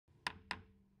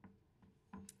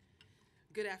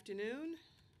Good afternoon,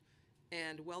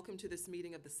 and welcome to this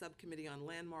meeting of the Subcommittee on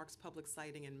Landmarks, Public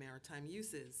Siting, and Maritime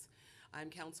Uses. I'm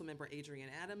Councilmember Adrienne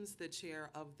Adams, the chair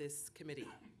of this committee.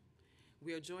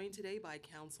 We are joined today by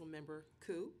Councilmember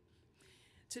Koo.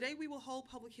 Today we will hold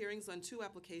public hearings on 2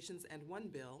 applications and 1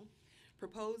 bill.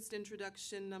 Proposed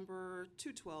introduction number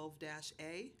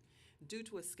 212-A. Due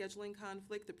to a scheduling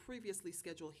conflict, the previously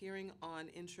scheduled hearing on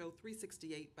Intro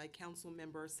 368 by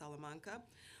Councilmember Salamanca,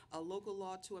 a local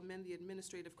law to amend the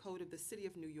Administrative Code of the City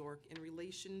of New York in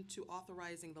relation to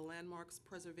authorizing the Landmarks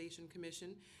Preservation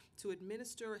Commission to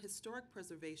administer a historic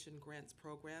preservation grants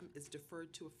program, is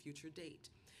deferred to a future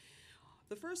date.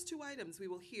 The first 2 items we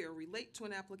will hear relate to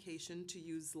an application to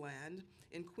use land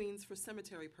in Queens for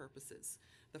cemetery purposes.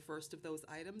 The first of those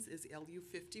items is LU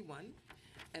 51,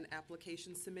 an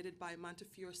application submitted by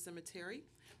Montefiore Cemetery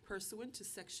pursuant to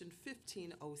Section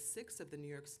 1506 of the New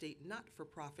York State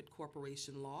Not-for-Profit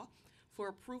Corporation Law for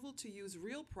approval to use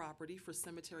real property for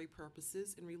cemetery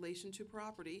purposes in relation to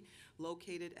property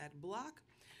located at Block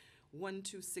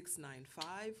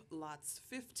 12695, lots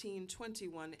 15,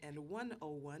 21, and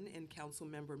 101 in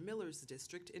Councilmember Miller's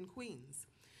district in Queens.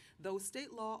 Though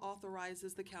state law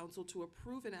authorizes the council to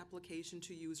approve an application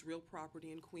to use real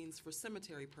property in Queens for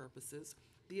cemetery purposes,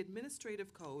 the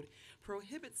administrative code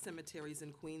prohibits cemeteries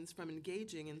in Queens from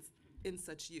engaging in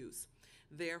such use.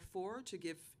 Therefore, to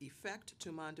give effect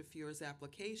to Montefiore's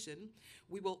application,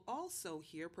 we will also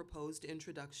hear proposed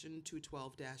introduction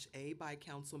 212-A by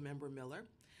Councilmember Miller,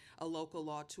 a local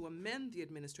law to amend the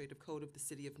Administrative Code of the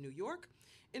City of New York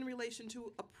in relation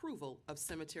to approval of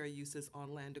cemetery uses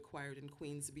on land acquired in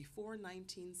Queens before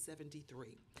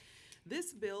 1973.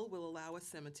 This bill will allow a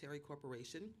cemetery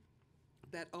corporation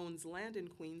that owns land in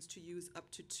Queens to use up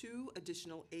to 2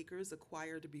 additional acres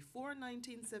acquired before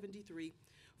 1973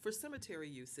 for cemetery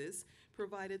uses,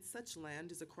 provided such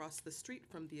land is across the street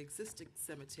from the existing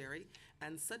cemetery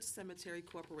and such cemetery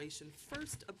corporation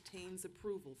first obtains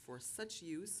approval for such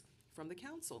use from the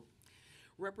council.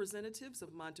 Representatives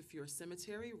of Montefiore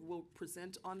Cemetery will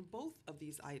present on both of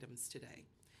these items today.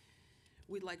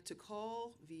 We'd like to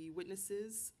call the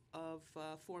witnesses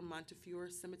for Montefiore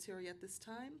Cemetery at this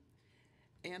time.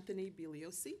 Anthony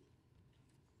Bigliosi.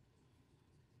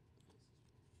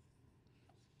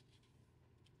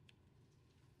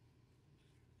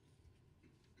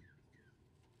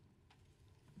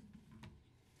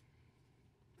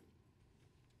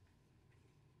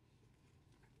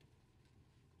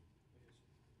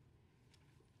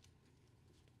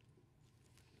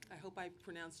 I hope I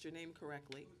pronounced your name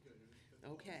correctly.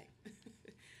 Okay.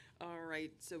 All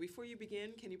right, so before you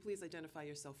begin, can you please identify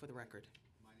yourself for the record?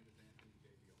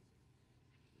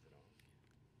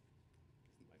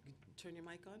 Turn your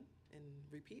mic on and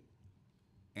repeat.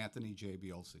 Anthony J.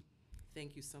 Biolsi.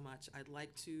 Thank you so much. I'd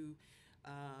like to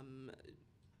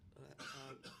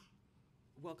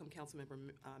welcome Councilmember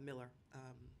Miller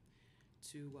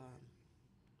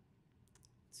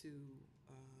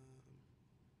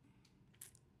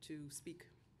to speak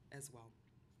as well.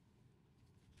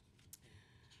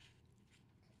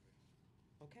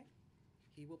 Okay,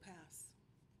 he will pass.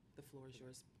 The floor is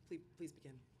yours. Please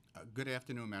begin. Good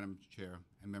afternoon, Madam Chair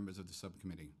and members of the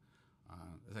subcommittee.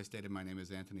 As I stated, my name is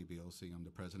Anthony Biolsi. I'm the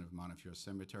president of Montefiore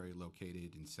Cemetery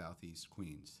located in Southeast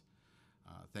Queens.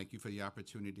 Thank you for the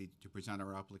opportunity to present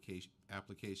our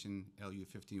application LU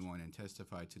 51 and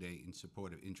testify today in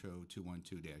support of Intro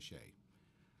 212-A.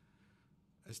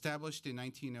 Established in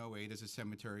 1908 as a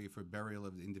cemetery for burial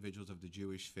of the individuals of the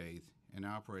Jewish faith and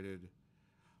operated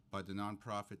by the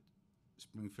nonprofit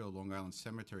Springfield Long Island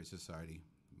Cemetery Society,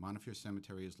 Montefiore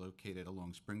Cemetery is located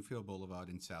along Springfield Boulevard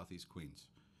in Southeast Queens.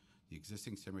 The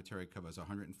existing cemetery covers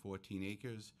 114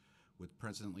 acres with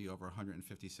presently over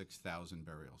 156,000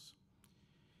 burials.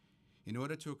 In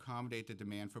order to accommodate the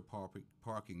demand for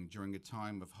parking during a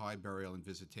time of high burial and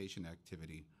visitation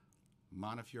activity,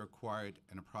 Montefiore acquired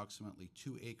an approximately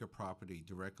 2-acre property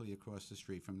directly across the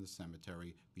street from the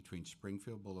cemetery between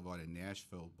Springfield Boulevard and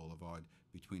Nashville Boulevard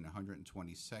between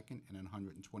 122nd and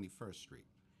 121st Street.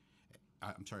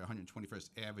 121st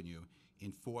Avenue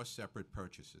in 4 separate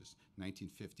purchases,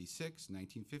 1956,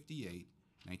 1958,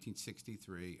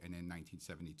 1963, and then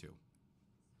 1972.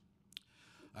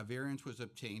 A variance was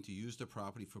obtained to use the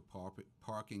property for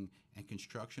parking and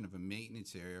construction of a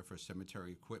maintenance area for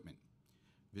cemetery equipment.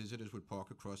 Visitors would park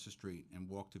across the street and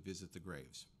walk to visit the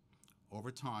graves.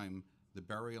 Over time, the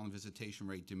burial and visitation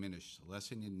rate diminished,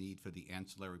 lessening the need for the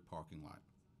ancillary parking lot.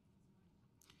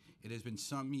 It has been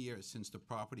some years since the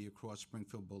property across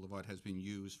Springfield Boulevard has been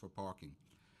used for parking.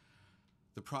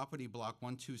 The property block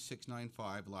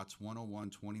 12695, lots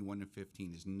 101, 21, and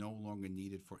 15 is no longer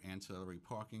needed for ancillary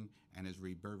parking and is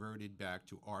reverted back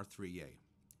to R3A.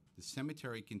 The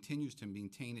cemetery continues to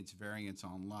maintain its variance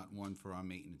on Lot 1 for our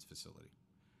maintenance facility.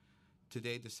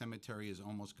 Today, the cemetery is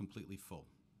almost completely full.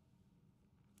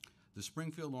 The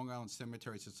Springfield Long Island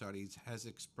Cemetery Society has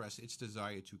expressed its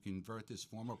desire to convert this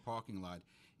former parking lot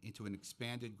into an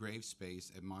expanded grave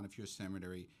space at Montefiore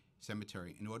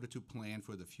Cemetery in order to plan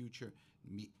for the future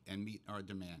and meet our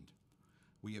demand.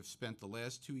 We have spent the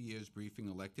last 2 years briefing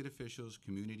elected officials,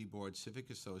 community boards, civic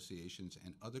associations,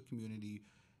 and other community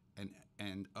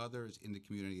and others in the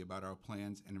community about our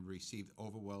plans and have received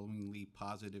overwhelmingly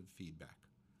positive feedback.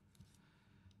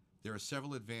 There are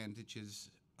several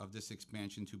advantages of this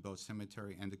expansion to both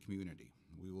cemetery and the community.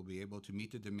 We will be able to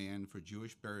meet the demand for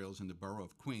Jewish burials in the borough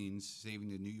of Queens, saving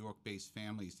the New York-based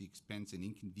families the expense and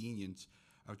inconvenience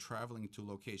of traveling to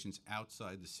locations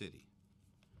outside the city.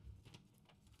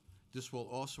 This will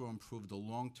also improve the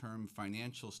long-term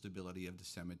financial stability of the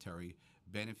cemetery,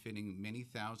 benefiting many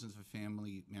thousands of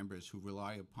family members who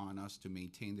rely upon us to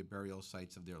maintain the burial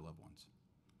sites of their loved ones.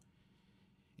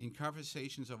 In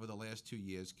conversations over the last 2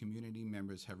 years, community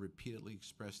members have repeatedly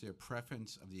expressed their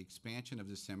preference of the expansion of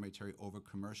the cemetery over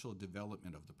commercial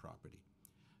development of the property.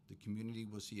 The community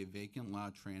will see a vacant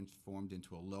lot transformed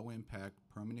into a low-impact,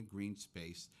 permanent green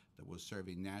space that will serve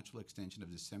a natural extension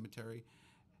of the cemetery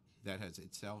that has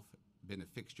itself been a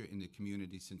fixture in the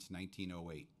community since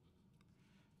 1908.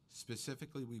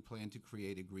 Specifically, we plan to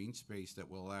create a green space that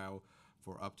will allow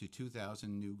for up to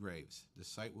 2,000 new graves. The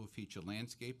site will feature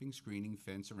landscaping, screening,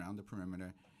 fence around the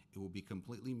perimeter. It will be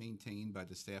completely maintained by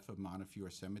the staff of Montefiore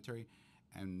Cemetery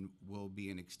and will be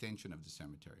an extension of the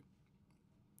cemetery.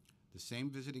 The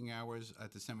same visiting hours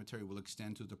at the cemetery will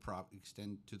extend to the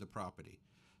property.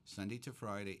 Sunday to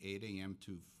Friday, 8 a.m.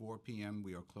 to 4 p.m.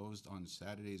 We are closed on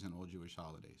Saturdays and all Jewish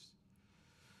holidays.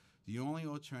 The only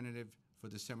alternative for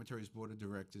the cemetery's board of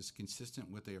directors, consistent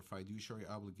with their fiduciary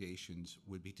obligations,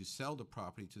 would be to sell the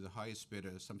property to the highest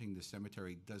bidder, something the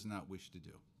cemetery does not wish to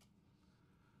do.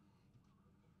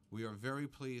 We are very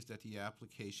pleased that the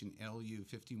application LU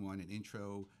 51 and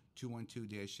Intro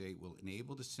 212-8 will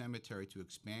enable the cemetery to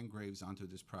expand graves onto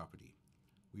this property.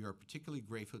 We are particularly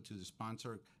grateful to the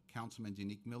sponsor, Councilman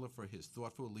Danique Miller, for his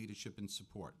thoughtful leadership and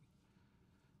support.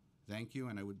 Thank you,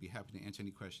 and I would be happy to answer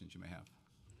any questions you may have.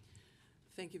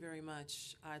 Thank you very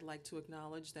much. I'd like to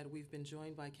acknowledge that we've been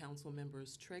joined by Council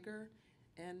Members Traeger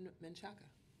and Menchaca.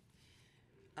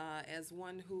 As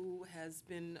one who has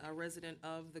been a resident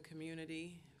of the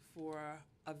community for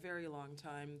a very long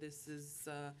time, this is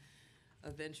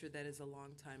a venture that is a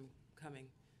long time coming,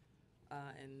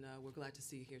 and we're glad to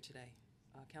see you here today.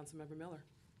 Councilmember Miller.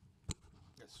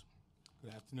 Yes.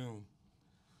 Good afternoon.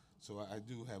 So I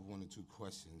do have one or two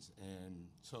questions, and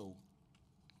so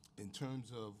in terms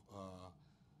of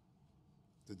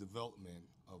the development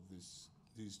of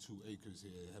these 2 acres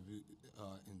here, have you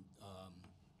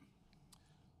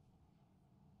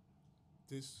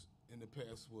this in the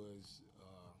past was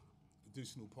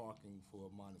additional parking for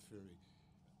Montefiore.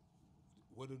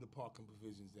 What are the parking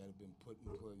provisions that have been put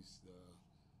in place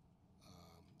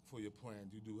for your plan?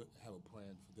 Do you have a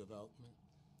plan for development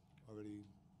already?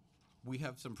 We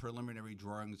have some preliminary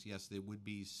drawings. Yes, there would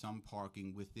be some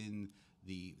parking within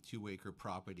the 2-acre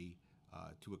property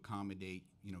to accommodate,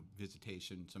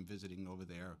 visitation, some visiting over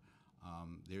there.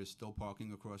 There's still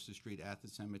parking across the street at the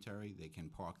cemetery. They can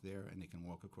park there and they can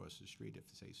walk across the street if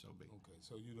they say so be. Okay,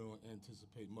 so you don't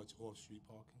anticipate much off-street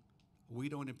parking? We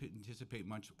don't anticipate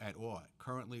much at all.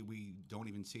 Currently, we don't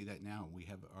even see that now. We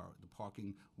have the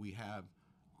parking we have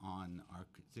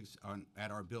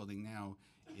at our building now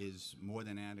is more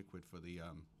than adequate for the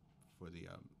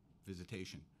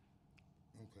visitation.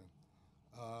 Okay.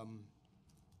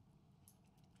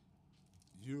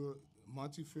 Your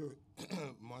Montefiore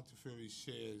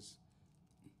shares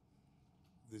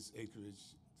this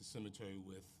acreage, the cemetery,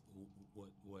 with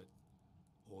what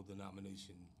all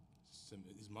denomination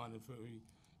is Montefiore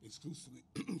exclusively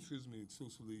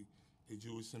exclusively a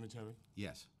Jewish cemetery?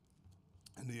 Yes.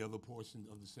 And the other portion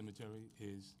of the cemetery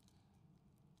is?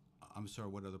 I'm sorry,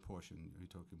 what other portion are you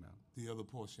talking about? The other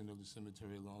portion of the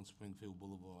cemetery along Springfield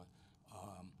Boulevard,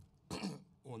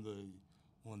 on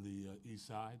the east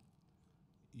side.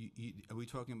 Are we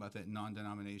talking about that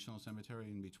non-denominational cemetery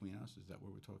in between us? Is that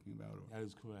what we're talking about? Or? That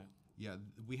is correct. Yeah,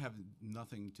 we have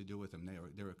nothing to do with them.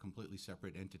 They're a completely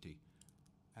separate entity.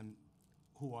 And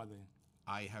who are they?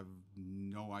 I have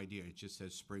no idea. It just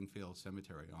says Springfield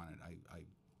Cemetery on it.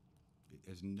 It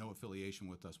has no affiliation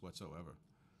with us whatsoever.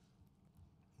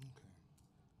 Okay.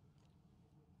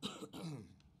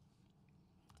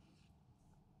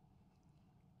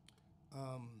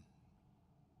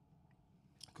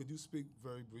 Could you speak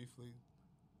very briefly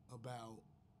about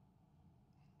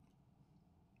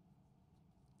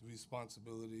the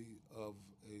responsibility of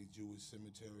a Jewish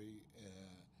cemetery,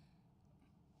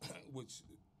 which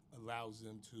allows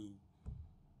them to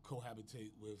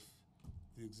cohabitate with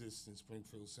the existing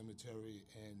Springfield Cemetery,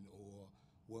 and or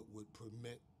what would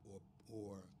permit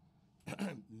or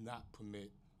not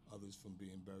permit others from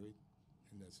being buried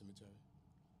in that cemetery?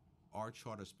 Our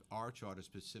charter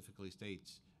specifically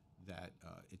states that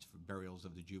it's for burials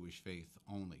of the Jewish faith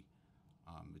only.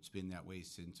 It's been that way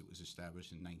since it was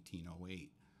established in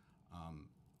 1908.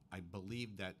 I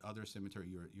believe that other cemetery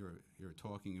you're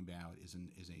talking about is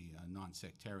a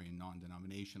non-sectarian,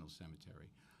 non-denominational cemetery,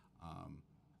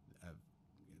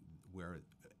 where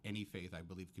any faith, I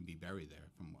believe, can be buried there,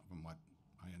 from what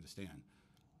I understand.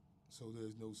 So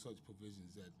there's no such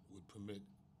provisions that would permit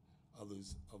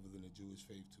others other than the Jewish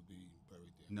faith to be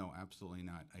buried there? No, absolutely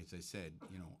not. As I said,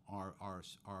 our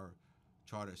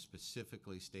charter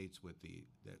specifically states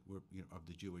that we're of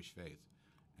the Jewish faith,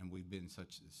 and we've been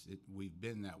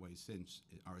that way since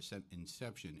our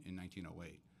inception in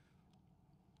 1908.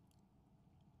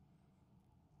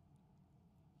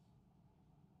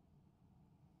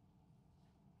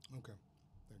 Okay,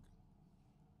 thank you.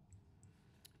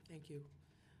 Thank you.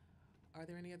 Are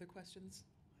there any other questions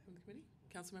from the committee?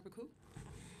 Councilmember Koo?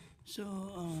 So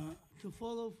to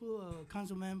follow through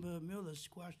Councilmember Miller's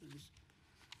questions,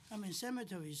 I mean,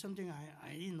 cemetery is something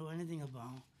I didn't know anything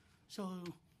about. So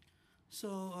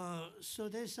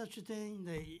there's such a thing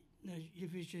that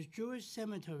if it's a Jewish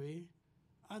cemetery,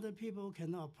 other people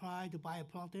cannot apply to buy a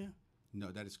plot there?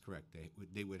 No, that is correct.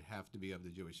 They would have to be of the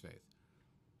Jewish faith.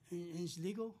 And it's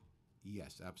legal?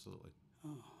 Yes, absolutely.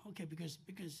 Oh, okay, because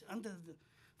under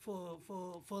for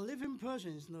living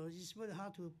persons, it's very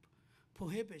hard to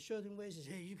prohibit certain ways.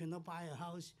 Hey, you cannot buy a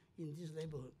house in this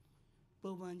neighborhood,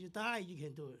 but when you die, you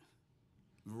can do it.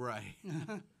 Right.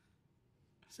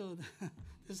 So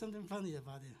there's something funny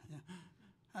about it.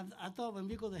 Yeah. I thought when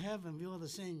we go to heaven, we all the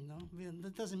same.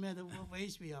 It doesn't matter what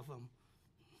race we are from.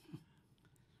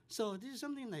 So this is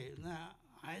something that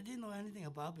I didn't know anything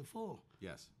about before.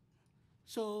 Yes.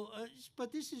 So,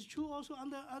 but this is true also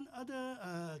under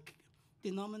other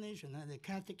denomination, the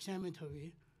Catholic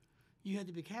cemetery. You had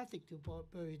to be Catholic to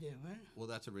bury there, right? Well,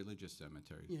 that's a religious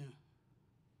cemetery. Yeah.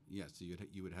 Yes, so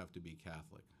you would have to be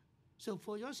Catholic. So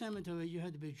for your cemetery, you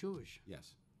had to be Jewish.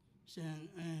 Yes. So,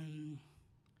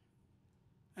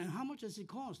 and how much does it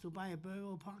cost to buy a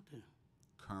burial plot there?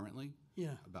 Currently?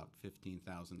 Yeah. About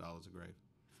 $15,000 a grave.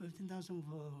 15,000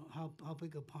 for how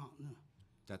big a plot? No.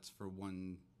 That's for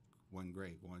one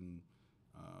grave,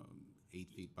 8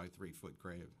 feet by 3 foot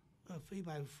grave. 3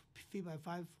 by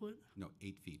 5 foot? No,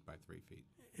 8 feet by 3 feet.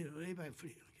 8 by 3.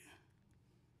 Okay.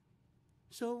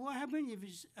 So what happens if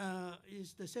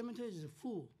is the cemetery is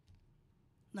full?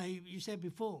 Like you said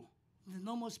before, there's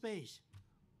no more space.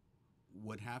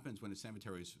 What happens when a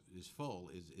cemetery is full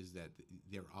is that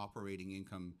their operating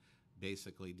income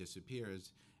basically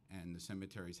disappears, and the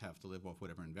cemeteries have to live off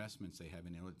whatever investments they have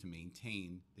in order to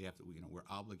maintain. They have to, we're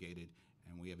obligated,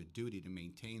 and we have a duty to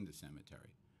maintain the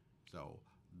cemetery. So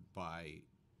by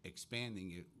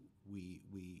expanding it, we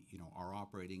our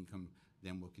operating income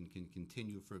then can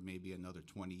continue for maybe another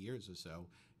 20 years or so.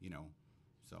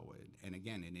 So and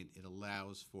again, it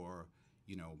allows for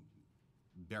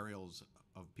burials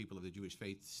of people of the Jewish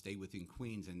faith to stay within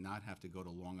Queens and not have to go to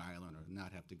Long Island or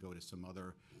not have to go to some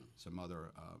other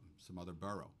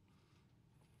borough.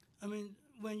 I mean,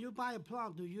 when you buy a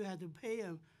plot, do you have to pay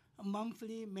a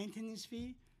monthly maintenance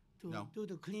fee to do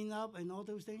the cleanup and all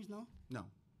those things? No. No.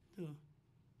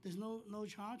 There's no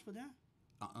charge for that.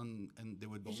 And there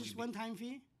would It's only just be, one-time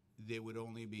fee. there would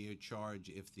only be a charge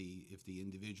if the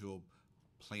individual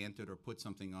planted or put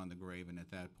something on the grave, and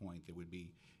at that point there would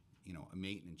be, a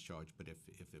maintenance charge. But if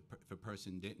a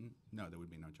person didn't, no, there would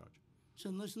be no charge.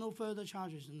 So there's no further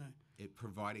charges in that.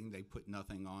 Providing they put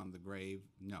nothing on the grave,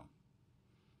 no.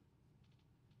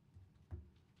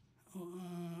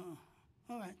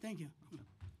 All right, thank you.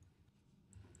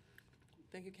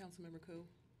 Thank you, Councilmember Koo.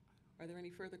 Are there any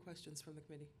further questions from the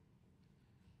committee?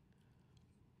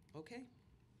 Okay.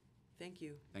 Thank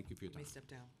you. Thank you for your You may time. step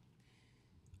down.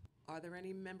 Are there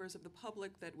any members of the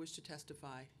public that wish to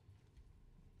testify?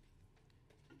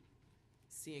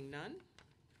 Seeing none,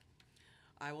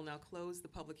 I will now close the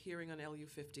public hearing on LU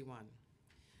 51.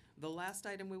 The last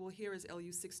item we will hear is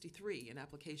LU 63, an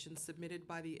application submitted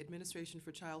by the Administration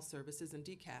for Child Services and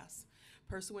DCAS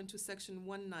pursuant to Section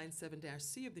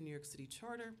 197-C of the New York City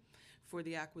Charter for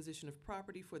the acquisition of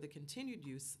property for the continued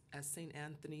use as St.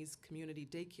 Anthony's Community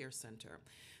Daycare Center.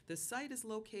 The site is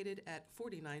located at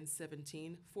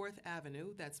 4917 4th Avenue,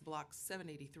 that's Block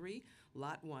 783,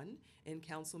 Lot 1, in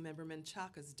Councilmember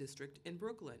Menchaca's district in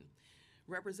Brooklyn.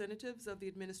 Representatives of the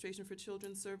Administration for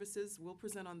Children's Services will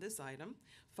present on this item,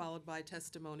 followed by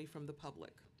testimony from the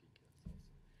public.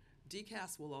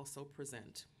 DCAS will also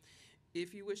present.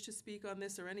 If you wish to speak on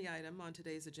this or any item on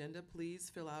today's agenda, please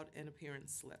fill out an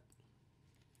appearance slip.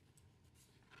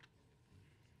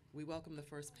 We welcome the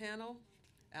first panel,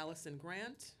 Allison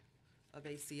Grant of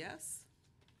ACS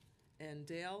and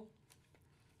Dale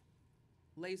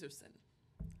Lazerson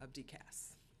of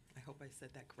DCAS. I hope I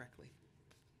said that correctly.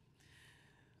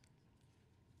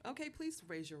 Okay, please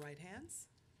raise your right hands.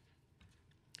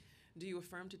 Do you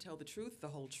affirm to tell the truth, the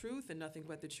whole truth, and nothing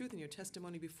but the truth in your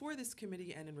testimony before this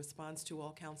committee and in response to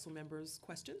all council members'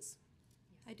 questions?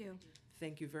 I do.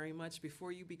 Thank you very much.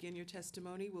 Before you begin your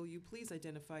testimony, will you please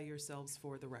identify yourselves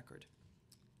for the record?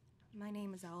 My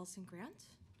name is Allison Grant,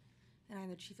 and I'm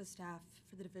the Chief of Staff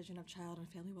for the Division of Child and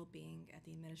Family Wellbeing at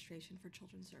the Administration for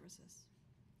Children's Services.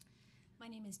 My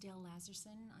name is Dale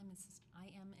Lazerson. I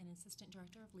am an Assistant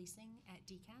Director of Leasing at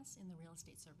DCAS in the Real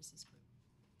Estate Services Group.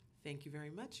 Thank you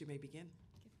very much. You may begin.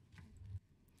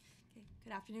 Okay.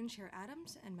 Good afternoon, Chair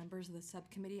Adams and members of the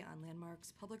Subcommittee on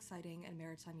Landmarks, Public Siting, and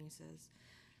Maritime Uses.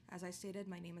 As I stated,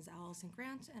 my name is Allison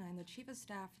Grant, and I'm the Chief of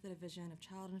Staff for the Division of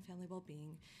Child and Family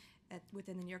Wellbeing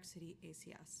within the New York City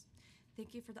ACS.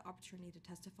 Thank you for the opportunity to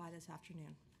testify this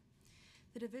afternoon.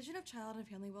 The Division of Child and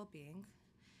Family Wellbeing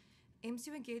aims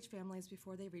to engage families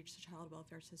before they reach the child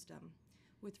welfare system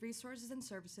with resources and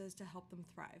services to help them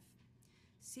thrive.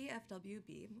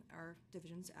 CFWB, our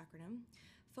division's acronym,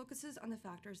 focuses on the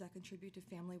factors that contribute to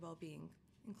family well-being,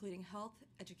 including health,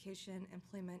 education,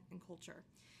 employment, and culture,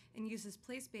 and uses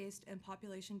place-based and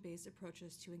population-based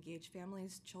approaches to engage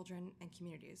families, children, and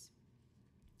communities.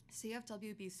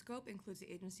 CFWB's scope includes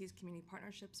the agency's community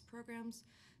partnerships programs,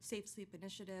 Safe Sleep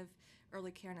Initiative,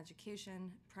 early care and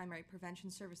education, primary prevention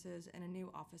services, and a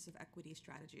new Office of Equity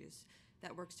Strategies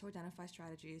that works to identify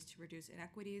strategies to reduce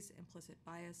inequities, implicit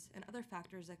bias, and other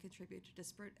factors that contribute to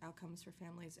disparate outcomes for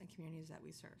families and communities that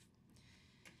we serve.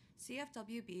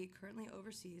 CFWB currently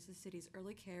oversees the city's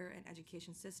early care and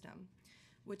education system,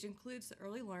 which includes the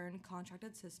Early Learn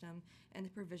contracted system and the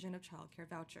provision of child care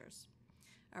vouchers.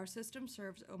 Our system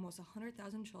serves almost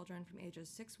 100,000 children from ages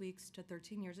 6 weeks to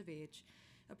 13 years of age,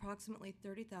 approximately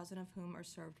 30,000 of whom are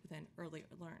served within Early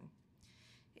Learn.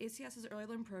 ACS's Early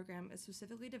Learn program is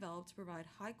specifically developed to provide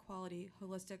high-quality,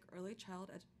 holistic early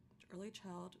child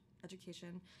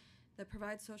education that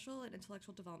provides social and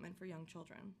intellectual development for young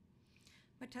children.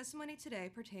 My testimony today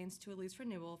pertains to a lease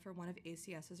renewal for one of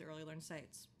ACS's Early Learn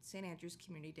sites, St. Andrew's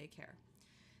Community Daycare.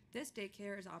 This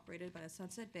daycare is operated by the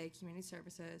Sunset Bay Community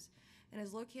Services and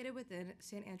is located within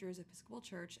St. Andrew's Episcopal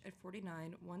Church at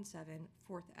 4917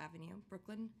 4th Avenue,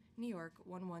 Brooklyn, New York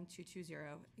 11220,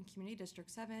 in Community District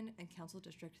 7 and Council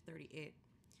District 38.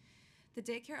 The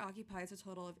daycare occupies a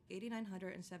total of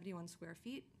 8,971 square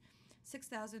feet,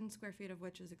 6,000 square feet of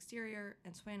which is exterior,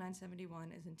 and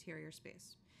 2,971 is interior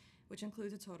space, which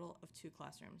includes a total of 2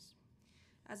 classrooms.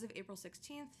 As of April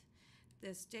 16th,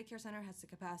 this daycare center has the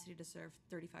capacity to serve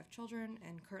 35 children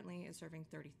and currently is serving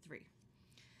 33.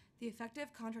 The effective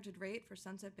contracted rate for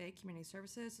Sunset Bay Community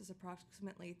Services is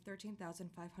approximately $13,500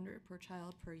 per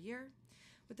child per year,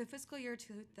 with a fiscal year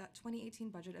 2018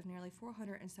 budget of nearly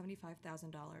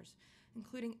 $475,000,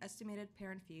 including estimated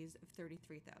parent fees of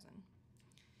 $33,000.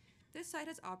 This site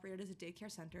has operated as a daycare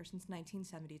center since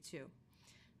 1972.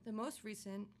 The most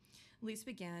recent lease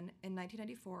began in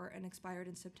 1994 and expired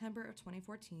in September of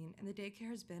 2014, and the daycare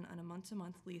has been on a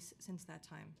month-to-month lease since that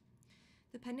time.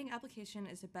 The pending application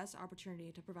is the best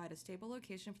opportunity to provide a stable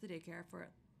location for the daycare for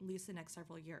at least the next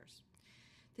several years.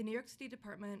 The New York City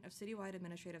Department of Citywide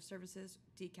Administrative Services,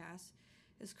 DCAS,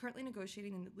 is currently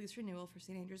negotiating a lease renewal for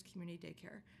St. Andrew's Community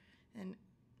Daycare, and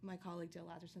my colleague Dale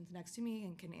Latherson's next to me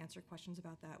and can answer questions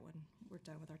about that when we're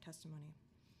done with our testimony.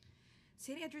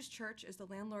 St. Andrew's Church is the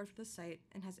landlord for the site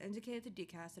and has indicated to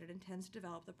DCAS that it intends to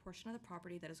develop the portion of the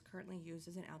property that is currently used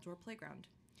as an outdoor playground.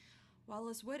 While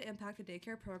this would impact the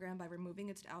daycare program by removing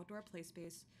its outdoor play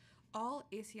space, all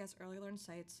ACS Early Learn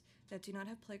sites that do not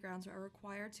have playgrounds are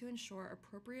required to ensure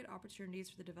appropriate opportunities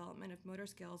for the development of motor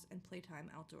skills and playtime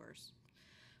outdoors.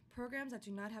 Programs that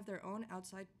do not have their own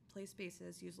outside play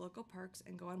spaces use local parks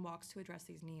and go on walks to address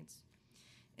these needs.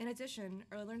 In addition,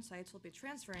 Early Learn sites will be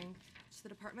transferring to the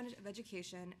Department of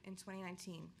Education in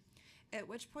 2019, at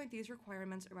which point these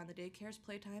requirements around the daycare's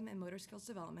playtime and motor skills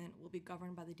development will be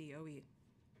governed by the DOE.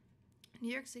 New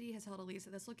York City has held a lease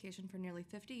at this location for nearly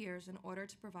 50 years in order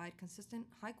to provide consistent,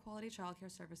 high-quality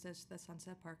childcare services to the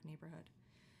Sunset Park neighborhood.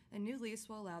 A new lease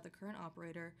will allow the current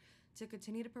operator to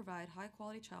continue to provide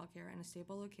high-quality childcare in a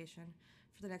stable location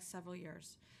for the next several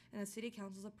years, and the City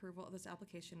Council's approval of this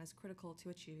application is critical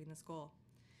to achieving this goal.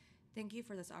 Thank you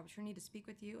for this opportunity to speak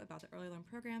with you about the Early Learn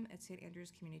program at St.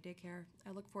 Andrews Community Daycare.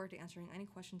 I look forward to answering any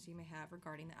questions you may have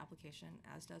regarding the application,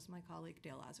 as does my colleague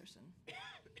Dale Lazarson.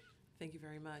 Thank you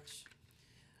very much.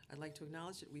 I'd like to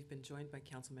acknowledge that we've been joined by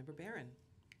Councilmember Barron.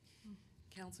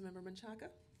 Councilmember Menchaca?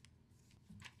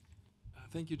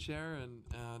 Thank you, Chair,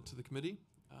 and to the committee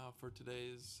for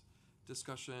today's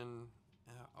discussion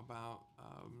about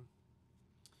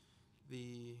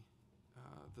the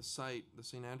site, the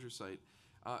St. Andrews site.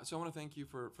 So I want to thank you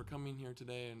for coming here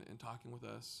today and talking with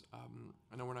us.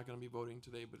 I know we're not going to be voting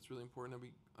today, but it's really important that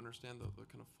we understand the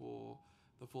kind of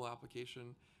full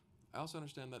application. I also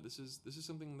understand that this is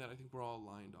something that I think we're all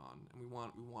aligned on, and we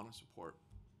want to support.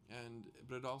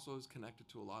 But it also is connected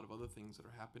to a lot of other things that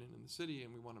are happening in the city,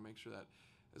 and we want to make sure that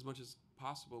as much as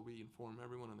possible we inform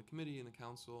everyone on the committee and the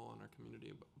council and our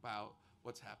community about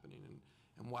what's happening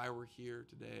and why we're here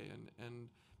today, and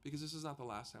because this is not the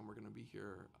last time we're going to be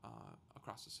here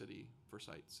across the city for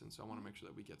sites, and so I want to make sure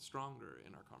that we get stronger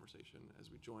in our conversation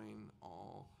as we join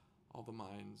all the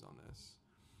minds on this.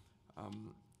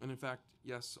 And in fact,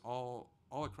 yes, all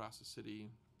across the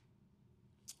city,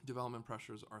 development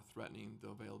pressures are threatening the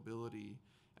availability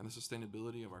and the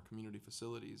sustainability of our community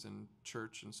facilities, and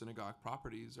church and synagogue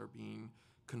properties are being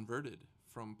converted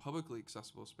from publicly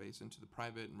accessible space into the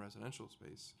private and residential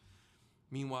space.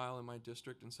 Meanwhile, in my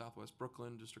district in Southwest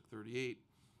Brooklyn, District 38,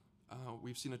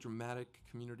 we've seen a dramatic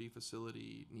community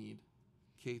facility need.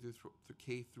 K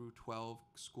through 12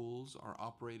 schools are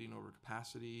operating over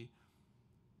capacity.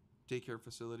 Daycare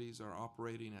facilities are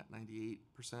operating at 98%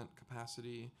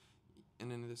 capacity.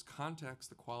 And in this context,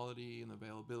 the quality and the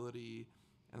availability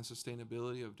and the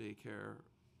sustainability of daycare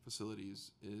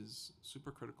facilities is super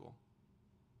critical.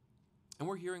 And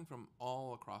we're hearing from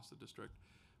all across the district,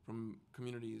 from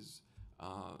communities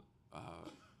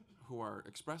who are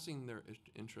expressing their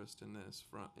interest in this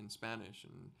in Spanish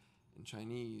and in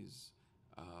Chinese,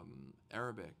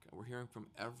 Arabic. We're hearing from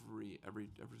every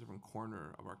different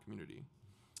corner of our community.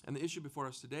 And the issue before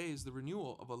us today is the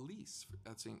renewal of a lease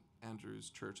at St. Andrew's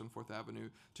Church on 4th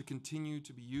Avenue to continue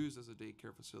to be used as a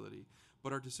daycare facility.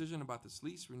 But our decision about this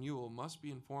lease renewal must be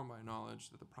informed by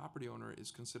knowledge that the property owner is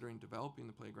considering developing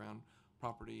the playground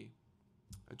property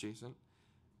adjacent,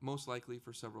 most likely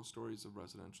for several stories of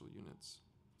residential units.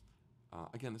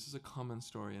 Again, this is a common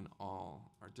story in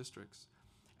all our districts.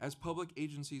 As public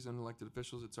agencies and elected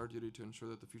officials, it's our duty to ensure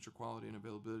that the future quality and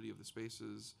availability of the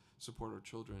spaces support our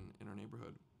children in our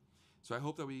neighborhood. So I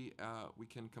hope that we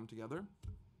can come together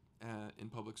in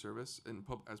public service,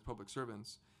 as public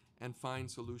servants, and find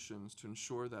solutions to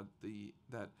ensure that the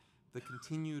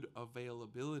continued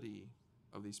availability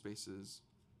of these spaces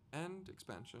and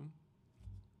expansion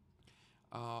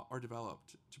are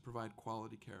developed to provide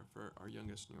quality care for our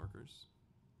youngest New Yorkers.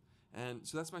 And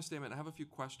so that's my statement. I have a few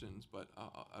questions, but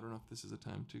I don't know if this is the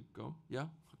time to go. Yeah?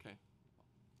 Okay.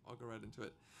 I'll go right into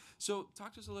it. So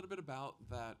talk to us a little bit about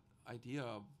that idea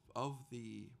of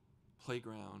the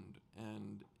playground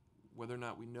and whether or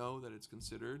not we know that it's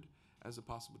considered as a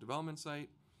possible development site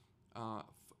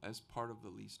as part of the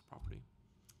leased property.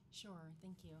 Sure,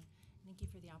 thank you. Thank you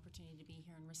for the opportunity to be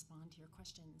here and respond to your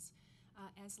questions.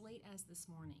 As late as this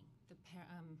morning, I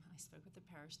spoke with the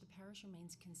parish. The parish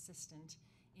remains consistent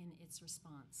in its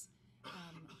response.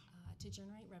 To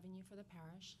generate revenue for the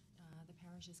parish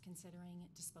is considering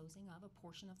disposing of a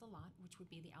portion of the lot, which would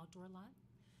be the outdoor lot,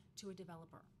 to a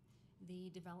developer.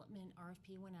 The development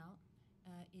RFP went out.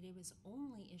 It was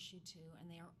only issued to, and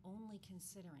they are only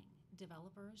considering,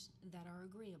 developers that are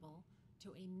agreeable to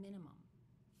a minimum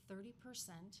 30%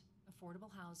 affordable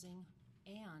housing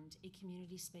and a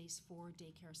community space for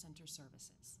daycare center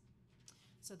services.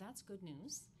 So that's good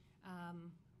news.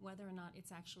 Whether or not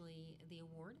it's actually the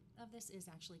award of this is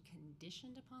actually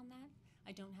conditioned upon that,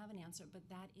 I don't have an answer, but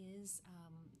that is,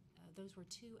 those were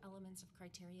two elements of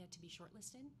criteria to be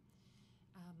shortlisted.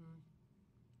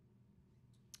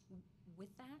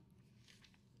 With that,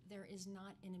 there is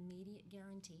not an immediate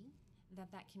guarantee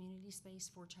that that community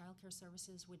space for childcare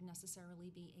services would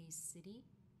necessarily be a city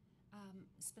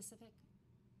specific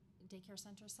daycare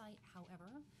center site.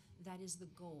 However, that is the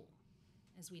goal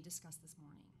as we discussed this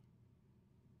morning.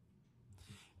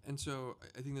 And so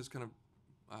I think this kind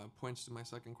of points to my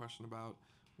second question about,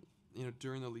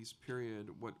 during the lease period,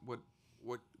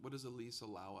 what does a lease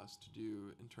allow us to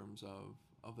do in terms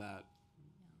of that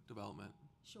development?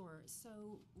 Sure.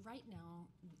 So right now,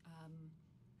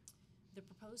 the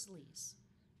proposed lease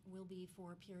will be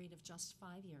for a period of just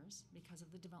 5 years because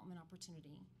of the development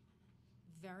opportunity.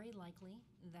 Very likely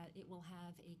that it will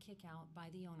have a kick out by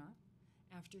the owner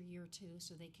after year 2,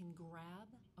 so they can grab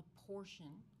a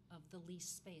portion of the lease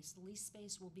space. The lease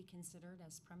space will be considered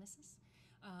as premises,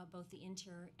 both the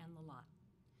interior and the lot.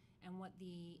 And what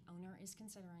the owner is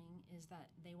considering is that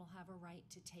they will have a right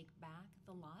to take back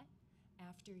the lot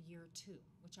after year 2,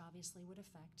 which obviously would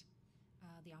affect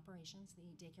the operations,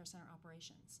 the daycare center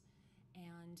operations,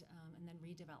 and then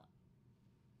redevelop.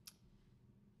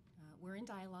 We're in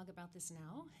dialogue about this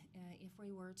now. If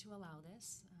we were to allow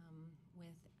this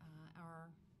with our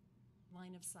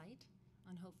line of sight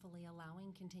on hopefully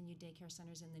allowing continued daycare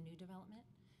centers in the new development,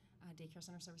 daycare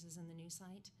center services in the new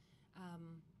site,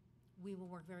 we will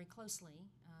work very closely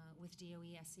with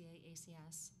DOE, SCA,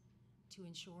 ACS to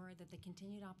ensure that the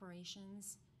continued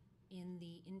operations in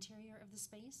the interior of the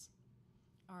space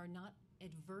are not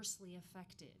adversely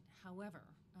affected. However,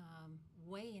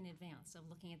 way in advance of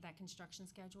looking at that construction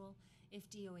schedule, if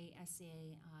DOE,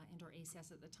 SCA, and or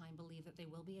ACS at the time believe that they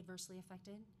will be adversely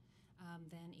affected,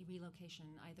 then a relocation,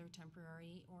 either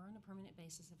temporary or on a permanent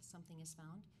basis if something is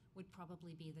found, would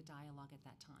probably be the dialogue at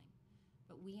that time.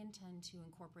 But we intend to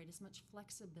incorporate as much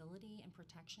flexibility and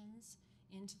protections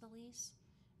into the lease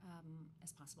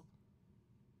as possible.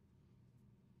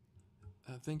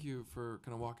 Thank you for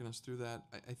kind of walking us through that.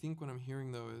 I think what I'm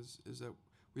hearing though is that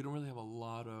we don't really have a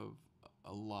lot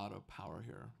of power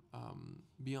here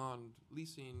beyond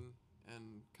leasing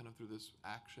and kind of through this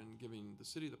action giving the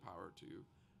city the power to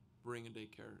bring a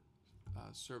daycare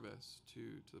service to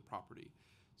the property.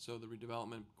 So the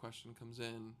redevelopment question comes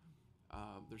in.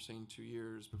 They're saying 2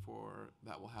 years before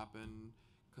that will happen.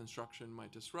 Construction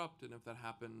might disrupt, and if that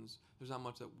happens, there's not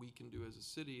much that we can do as a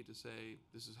city to say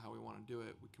this is how we want to do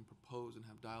it. We can propose and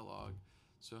have dialogue.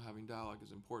 So having dialogue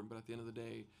is important, but at the end of the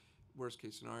day, worst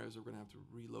case scenario is we're going to have to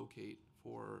relocate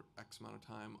for X amount of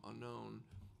time unknown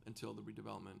until the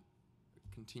redevelopment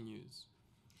continues.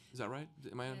 Is that right?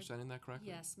 Am I understanding that correctly?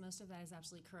 Yes, most of that is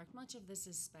absolutely correct. Much of this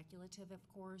is speculative, of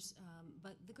course,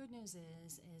 but the good news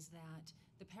is that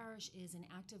the parish is in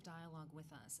active dialogue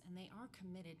with us, and they are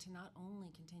committed to not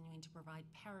only continuing to provide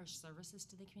parish services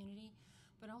to the community,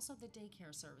 but also the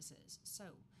daycare services. So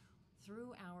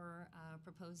through our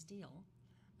proposed deal,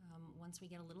 once we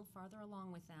get a little farther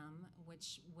along with them,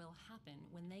 which will happen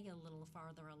when they get a little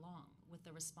farther along with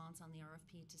the response on the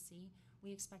RFP to see,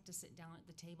 we expect to sit down at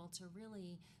the table to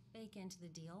really bake into the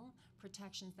deal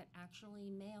protections that actually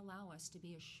may allow us to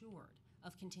be assured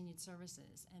of continued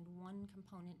services. And one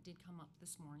component did come up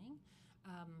this morning,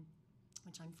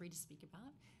 which I'm free to speak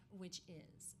about, which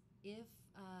is if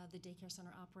the daycare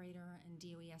center operator and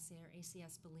DOE, SCA, or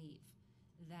ACS believe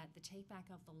that the take back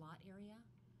of the lot area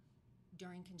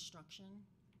during construction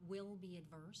will be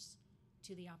adverse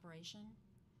to the operation,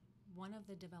 one of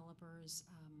the developers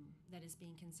that is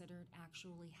being considered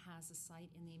actually has a site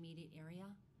in the immediate area,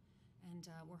 and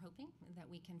we're hoping that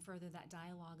we can further that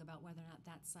dialogue about whether or not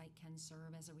that site can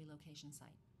serve as a relocation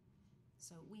site.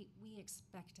 So we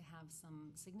expect to have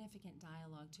some significant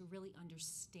dialogue to really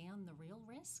understand the real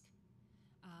risk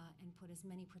and put as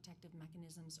many protective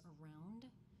mechanisms around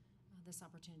this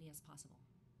opportunity as possible.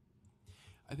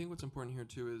 I think what's important here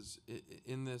too is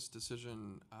in this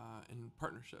decision in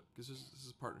partnership, because this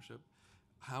is partnership,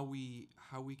 how we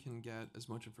can get as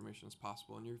much information as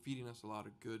possible. And you're feeding us a lot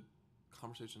of good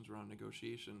conversations around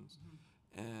negotiations.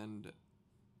 Mm-hmm. And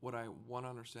what I want to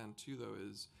understand too, though,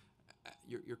 is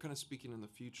you're kind of speaking in the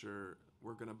future.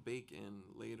 We're going to bake in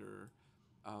later.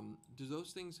 Do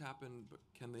those things happen?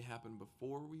 Can they happen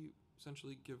before we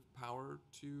essentially give power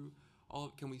to?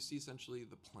 Can we see essentially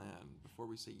the plan before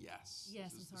we say yes?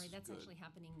 Yes, I'm sorry, that's actually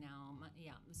happening now.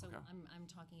 Yeah, so okay. I'm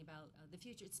talking about the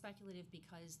future. It's speculative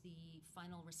because the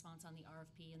final response on the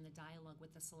RFP and the dialogue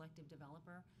with the selective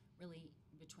developer, really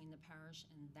between the parish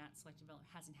and that selective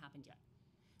developer, hasn't happened yet.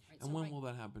 Right, and so when will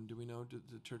that happen? Do we know? Did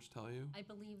the church tell you? I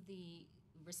believe the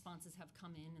responses have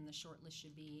come in and the short list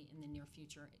should be in the near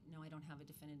future. No, I don't have a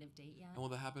definitive date yet. And will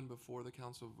that happen before the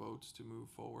council votes to move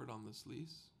forward on this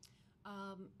lease?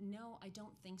 No, I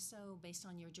don't think so, based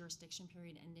on your jurisdiction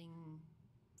period ending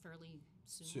fairly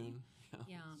soon. Soon,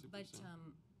 yeah.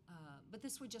 But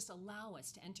this would just allow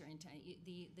us to enter into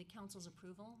the council's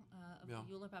approval of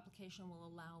the ULIP application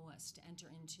will allow us to enter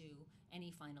into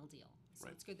any final deal. So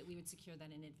it's good that we would secure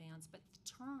that in advance. But the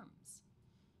terms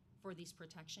for these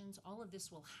protections, all of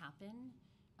this will happen.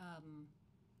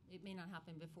 It may not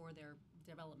happen before their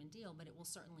development deal, but it will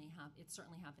certainly it's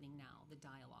certainly happening now. The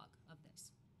dialogue of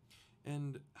this.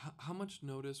 And how much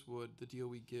notice would the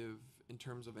DOE give in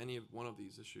terms of any of one of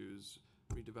these issues,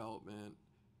 redevelopment?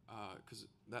 Because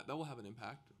that will have an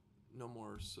impact. No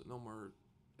more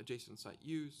adjacent site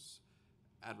use,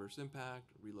 adverse impact,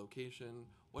 relocation.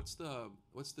 What's the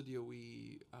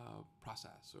DOE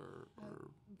process or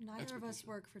Neither of us expectation?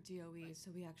 work for DOE,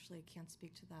 so we actually can't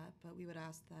speak to that, but we would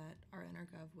ask that our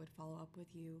intergov would follow up with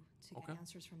you to Okay. get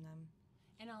answers from them.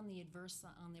 And on the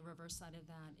reverse side of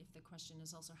that, if the question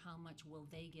is also how much will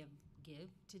they give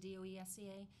to DOE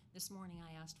SCA, this morning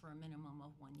I asked for a minimum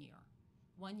of 1 year.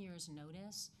 1 year's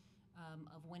notice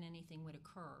of when anything would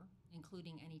occur,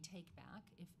 including any take back,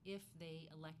 if they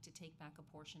elect to take back a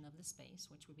portion of the space,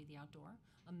 which would be the outdoor,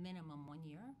 a minimum 1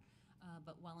 year.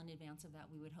 But well in advance of that,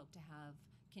 we would hope to have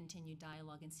continued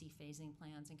dialogue and see phasing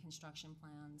plans and construction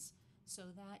plans so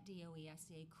that DOE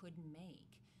SCA could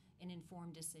make an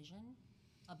informed decision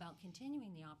about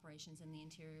continuing the operations in the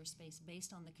interior space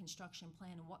based on the construction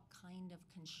plan and what kind of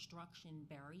construction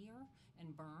barrier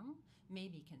and berm may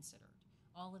be considered.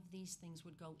 All of these things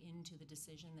would go into the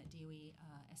decision that DOE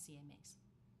SCA makes.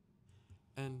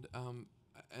 And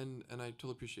I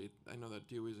totally appreciate. I know that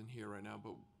DOE isn't here right now,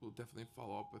 but we'll definitely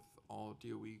follow up with all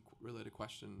DOE related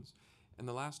questions. And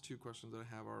the last two questions that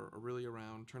I have are really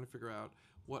around trying to figure out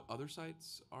what other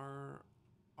sites are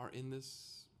in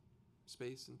this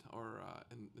space or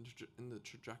in the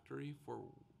trajectory for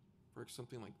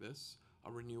something like this,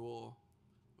 a renewal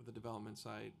with a development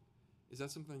site. Is that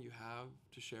something you have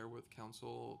to share with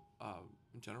council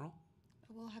in general?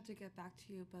 We'll have to get back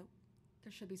to you, but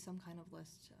there should be some kind of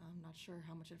list. I'm not sure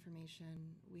how much information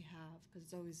we have, because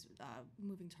it's always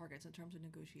moving targets in terms of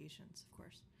negotiations, of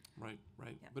course. Right.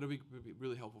 Yeah. But it'd be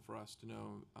really helpful for us to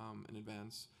know in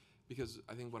advance, because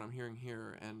I think what I'm hearing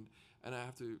here, and I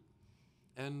have to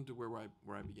end where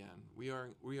I began. We are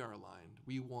aligned.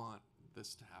 We want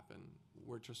this to happen.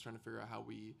 We're just trying to figure out how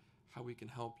we can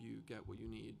help you get what you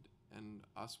need, and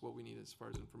us what we need as far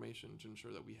as information to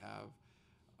ensure that we have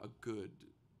a good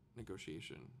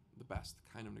negotiation, the best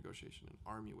kind of negotiation, and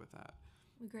arm you with that.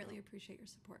 We greatly appreciate your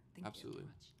support. Thank Absolutely.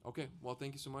 you. Okay. Well,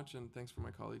 thank you so much, and thanks for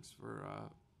my colleagues for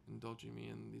indulging me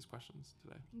in these questions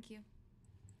today. Thank you.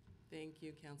 Thank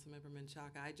you, Councilmember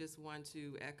Menchaca. I just want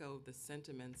to echo the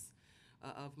sentiments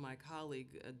of my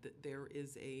colleague. There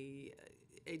is a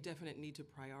definite need to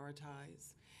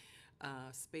prioritize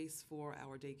space for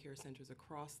our daycare centers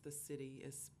across the city,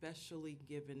 especially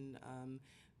given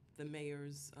the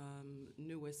mayor's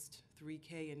newest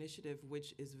 3K initiative,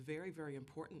 which is very, very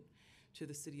important to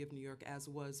the city of New York, as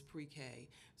was pre-K.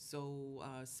 So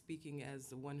speaking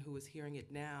as one who is hearing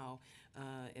it now,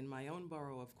 in my own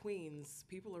borough of Queens,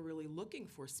 people are really looking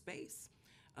for space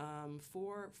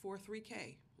for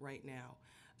 3K right now.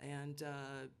 And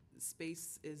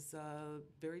space is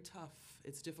very tough.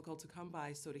 It's difficult to come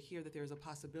by, so to hear that there's a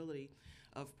possibility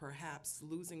of perhaps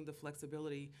losing the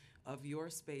flexibility of your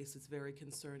space is very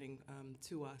concerning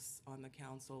to us on the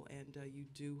council, and you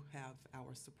do have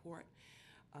our support.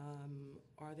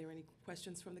 Are there any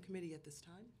questions from the committee at this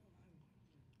time?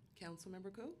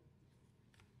 Councilmember Ko?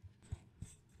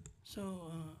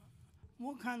 So,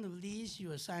 what kind of lease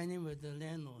you are signing with the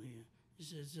landlord here?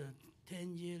 Is it a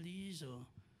 10-year lease or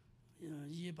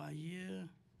year by year?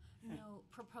 No,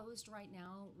 proposed right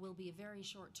now will be a very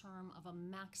short term of a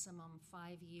maximum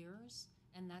 5 years,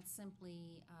 and that's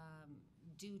simply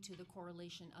due to the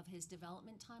correlation of his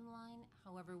development timeline.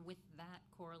 However, with that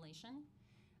correlation,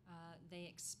 they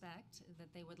expect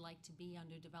that they would like to be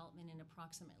under development in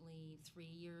approximately 3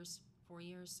 years, 4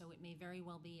 years, so it may very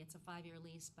well be it's a 5-year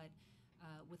lease, but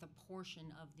with a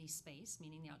portion of the space,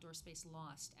 meaning the outdoor space,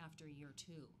 lost after year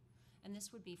 2. And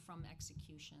this would be from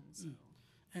execution. So.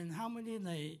 And how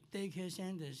many daycare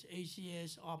centers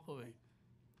ACS operate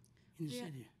in the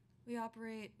city?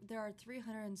 There are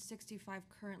 365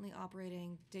 currently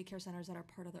operating daycare centers that are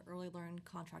part of the Early Learn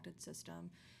contracted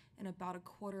system, and about a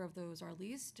quarter of those are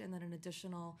leased, and then an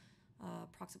additional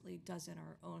approximately dozen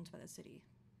are owned by the city.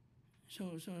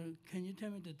 So can you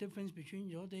tell me the difference between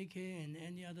your daycare and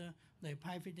any other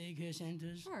private daycare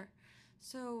centers? Sure.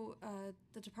 So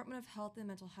the Department of Health and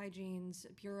Mental Hygiene's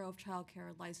Bureau of Child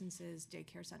Care licenses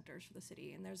daycare centers for the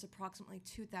city, and there's approximately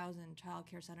 2,000 child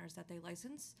care centers that they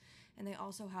license, and they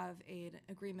also have an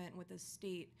agreement with the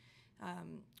state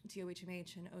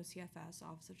DOHMH and OCFS,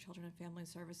 Office of Children and Family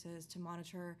Services, to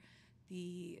monitor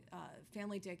the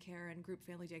family daycare and group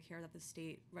family daycare that the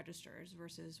state registers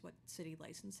versus what city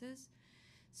licenses.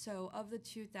 So of the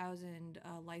 2,000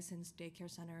 licensed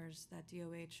daycare centers that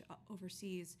DOH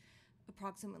oversees,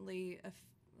 approximately a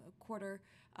quarter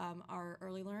are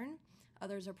Early Learn.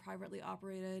 Others are privately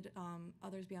operated.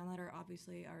 Others beyond that are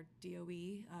obviously our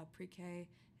DOE, pre-K,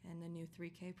 and the new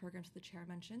 3K programs the chair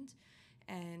mentioned.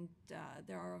 And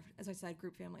there are, as I said,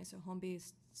 group families, so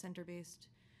home-based, center-based.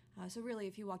 So really,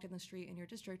 if you walk down the street in your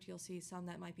district, you'll see some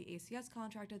that might be ACS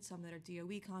contracted, some that are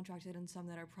DOE contracted, and some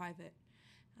that are private.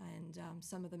 And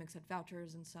some of them accept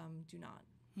vouchers and some do not.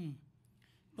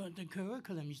 But the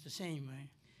curriculum is the same, right?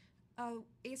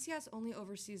 ACS only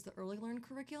oversees the early learn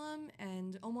curriculum,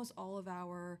 and almost all of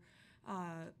our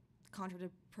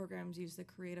contracted programs use the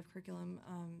creative curriculum.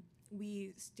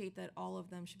 We state that all of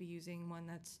them should be using one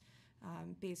that's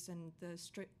based in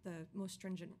the most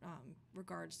stringent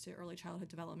regards to early childhood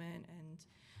development, and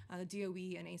the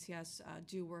DOE and ACS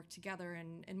do work together,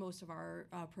 and most of our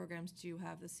programs do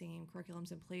have the same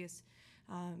curriculums in place,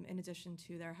 in addition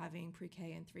to their having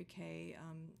pre-K and 3K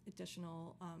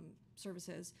additional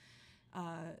services.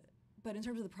 But in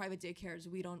terms of the private daycares,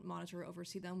 we don't monitor or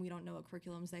oversee them. We don't know what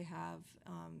curriculums they have.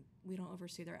 We don't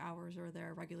oversee their hours or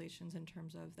their regulations in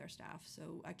terms of their staff,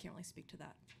 so I can't really speak to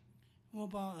that. What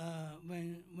about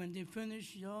when they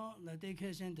finish the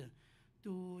daycare center,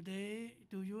 do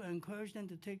you encourage them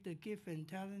to take the gift and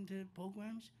talented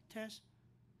programs test?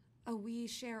 We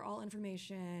share all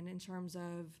information in terms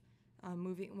of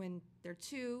moving when they're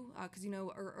 2, because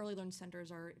our early learn centers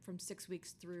are from 6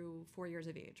 weeks through 4 years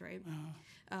of age, right?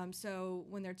 So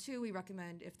when they're 2, we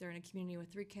recommend if they're in a community with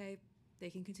 3K, they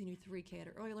can continue 3K at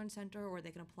an early learn center, or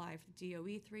they can apply for the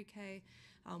DOE 3K.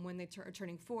 When they are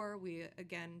turning 4, we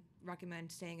again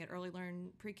recommend staying at early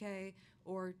learn pre-K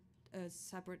or a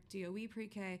separate DOE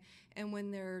pre-K. And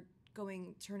when they're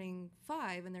turning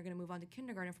 5 and they're going to move on to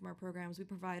kindergarten from our programs, we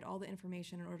provide all the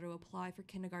information in order to apply for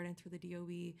kindergarten through the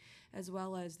DOE, as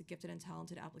well as the gifted and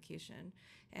talented application.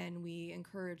 And we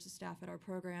encourage the staff at our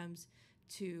programs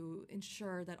to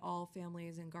ensure that all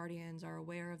families and guardians are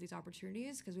aware of these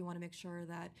opportunities, because we want to make sure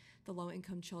that the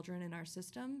low-income children in our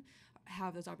system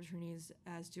have those opportunities,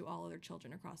 as do all other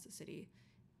children across the city.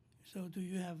 So do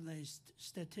you have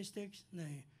statistics,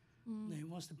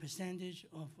 what's the percentage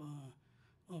of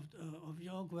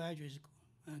your graduates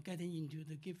getting into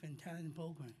the gift and talent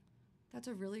program? That's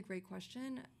a really great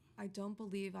question. I don't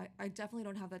believe, I definitely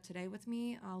don't have that today with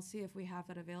me. I'll see if we have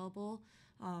that available.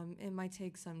 It might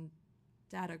take some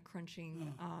data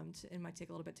crunching. It might take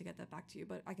a little bit to get that back to you,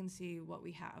 but I can see what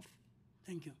we have.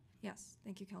 Thank you. Yes,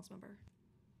 thank you, Councilmember.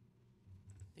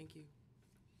 Thank you.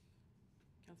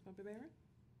 Councilmember Barron?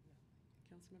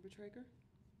 Councilmember Traeger?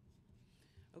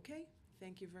 Okay,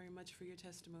 thank you very much for your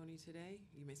testimony today.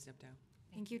 You may step down.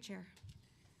 Thank you, Chair.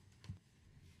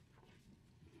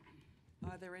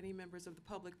 Are there any members of the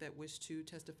public that wish to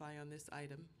testify on this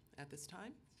item at this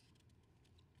time?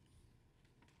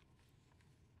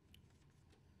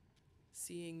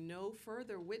 Seeing no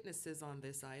further witnesses on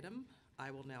this item, I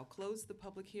will now close the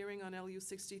public hearing on LU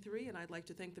 63, and I'd like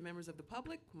to thank the members of the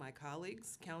public, my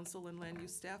colleagues, council, and land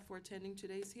use staff for attending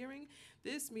today's hearing.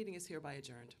 This meeting is hereby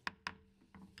adjourned.